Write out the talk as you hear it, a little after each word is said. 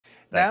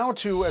Now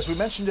to, as we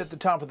mentioned at the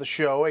top of the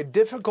show, a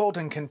difficult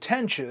and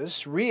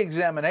contentious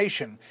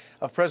re-examination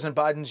of President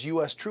Biden's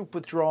U.S. troop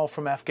withdrawal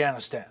from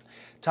Afghanistan.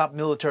 Top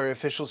military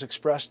officials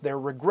expressed their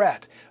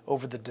regret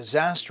over the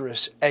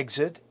disastrous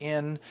exit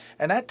in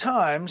an at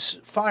times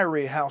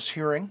fiery House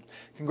hearing.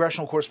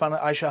 Congressional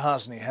correspondent Aishah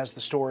Hasnie has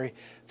the story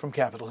from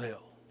Capitol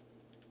Hill.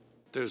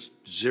 There's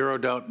zero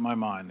doubt in my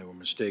mind there were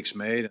mistakes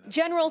made.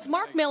 Generals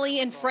Mark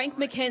Milley and Frank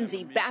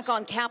McKenzie back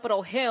on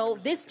Capitol Hill,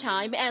 this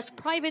time as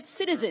private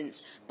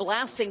citizens,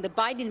 blasting the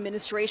Biden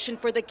administration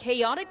for the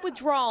chaotic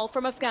withdrawal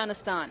from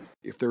Afghanistan.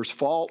 If there's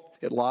fault,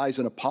 it lies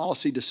in a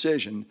policy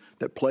decision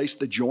that placed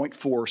the joint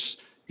force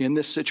in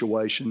this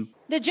situation.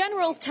 The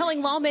generals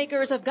telling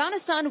lawmakers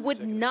Afghanistan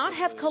would not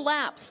have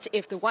collapsed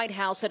if the White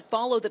House had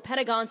followed the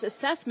Pentagon's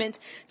assessment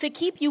to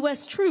keep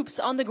U.S. troops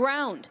on the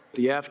ground.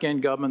 The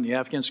Afghan government, the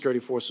Afghan security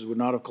forces would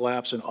not have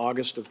collapsed in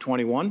August of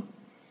 21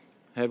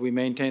 had we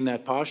maintained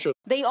that posture.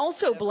 They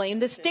also blame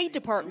the State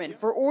Department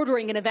for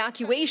ordering an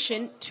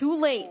evacuation too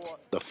late.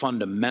 The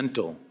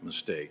fundamental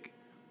mistake,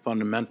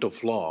 fundamental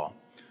flaw,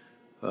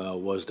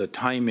 was the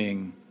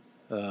timing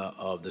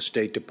of the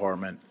State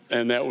Department.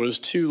 And that was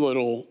too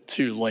little,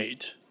 too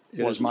late.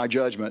 It is my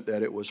judgment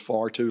that it was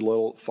far too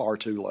little, far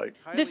too late.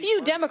 The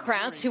few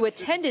Democrats who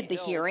attended the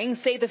hearing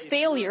say the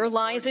failure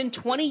lies in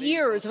 20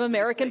 years of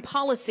American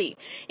policy,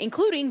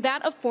 including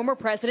that of former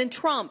President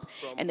Trump.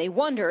 And they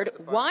wondered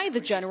why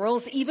the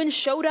generals even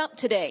showed up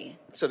today.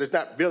 So there's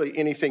not really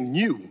anything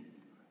new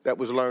that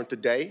was learned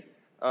today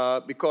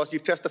because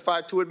you've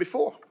testified to it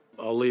before.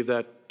 I'll leave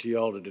that to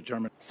y'all to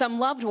determine. Some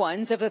loved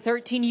ones of the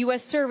 13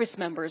 U.S. service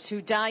members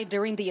who died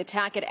during the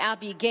attack at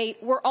Abbey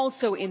Gate were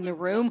also in the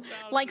room,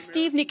 like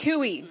Steve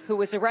Nikui, who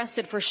was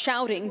arrested for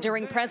shouting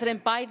during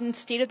President Biden's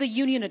State of the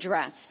Union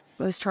address.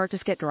 Those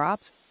charges get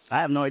dropped?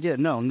 I have no idea.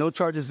 No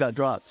charges got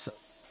dropped. So.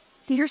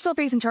 You're still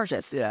facing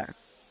charges? Yeah.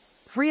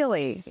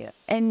 Really? Yeah.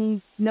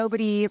 And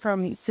nobody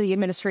from the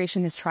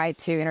administration has tried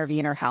to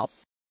intervene or help?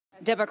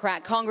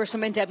 Democrat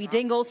Congresswoman Debbie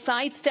Dingell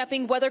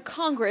sidestepping whether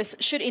Congress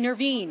should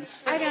intervene.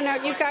 I don't know,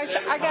 you guys,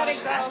 I gotta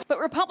go. But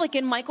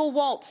Republican Michael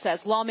Waltz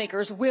says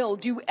lawmakers will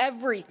do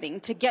everything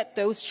to get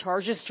those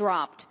charges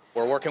dropped.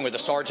 We're working with the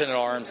Sergeant at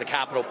Arms, the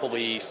Capitol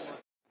Police.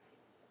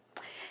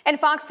 And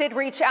Fox did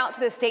reach out to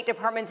the State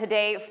Department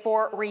today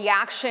for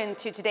reaction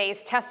to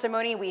today's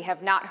testimony. We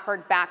have not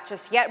heard back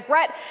just yet.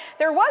 Brett,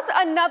 there was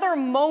another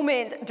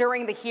moment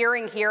during the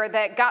hearing here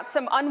that got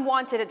some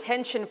unwanted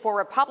attention for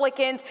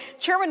Republicans.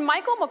 Chairman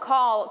Michael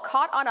McCaul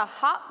caught on a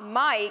hot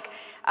mic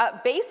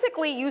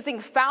basically using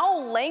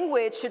foul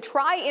language to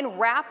try and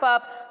wrap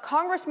up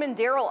Congressman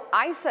Darrell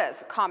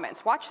Issa's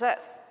comments. Watch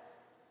this.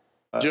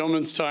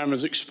 Gentleman's time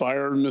has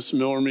expired. Ms.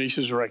 Miller-Meeks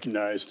is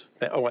recognized.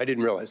 Oh, I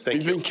didn't realize.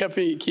 Thank you. We've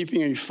been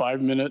keeping a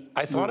 5-minute.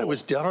 I thought it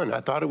was done. I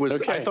thought it was.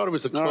 Okay. I thought it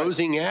was a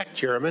closing act,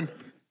 Chairman.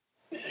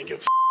 Yeah, go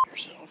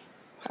yourself.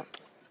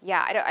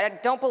 Yeah, I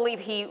don't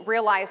believe he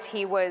realized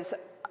he was.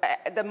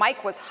 The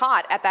mic was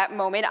hot at that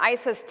moment.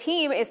 Issa's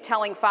team is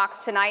telling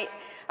Fox tonight,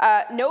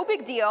 no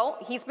big deal.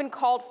 He's been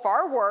called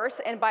far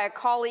worse and by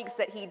colleagues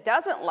that he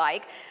doesn't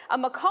like. A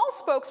McCall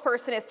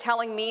spokesperson is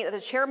telling me that the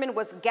chairman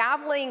was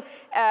gaveling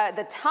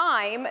the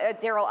time,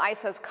 Darrell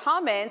Issa's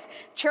comments.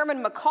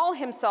 Chairman McCall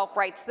himself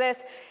writes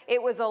this: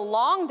 "It was a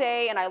long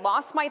day and I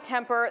lost my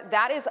temper.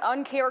 That is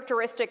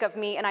uncharacteristic of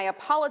me, and I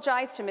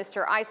apologize to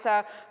Mr.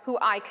 Issa, who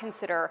I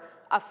consider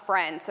a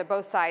friend." So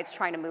both sides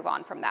trying to move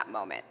on from that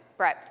moment.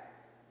 Brett.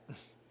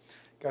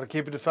 Got to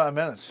keep it to 5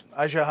 minutes.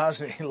 Aishah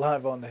Hasnie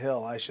live on the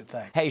Hill. Aishah,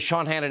 thanks. Hey,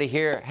 Sean Hannity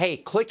here. Hey,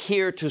 click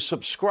here to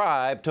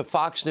subscribe to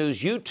Fox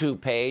News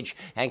YouTube page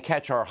and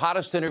catch our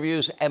hottest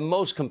interviews and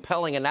most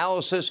compelling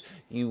analysis.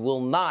 You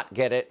will not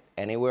get it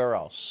anywhere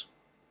else.